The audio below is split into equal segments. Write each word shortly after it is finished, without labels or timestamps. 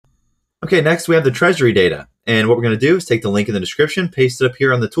Okay, next we have the Treasury data. And what we're going to do is take the link in the description, paste it up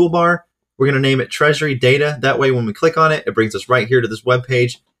here on the toolbar. We're going to name it Treasury data. That way, when we click on it, it brings us right here to this web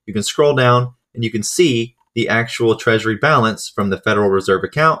page. You can scroll down and you can see the actual Treasury balance from the Federal Reserve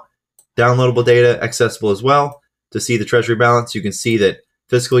account. Downloadable data accessible as well. To see the Treasury balance, you can see that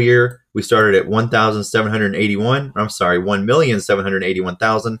fiscal year, we started at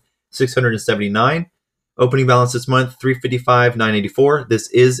 1,781,679. Opening balance this month, 355,984. This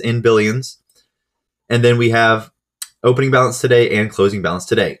is in billions. And then we have opening balance today and closing balance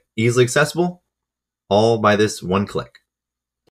today. Easily accessible, all by this one click.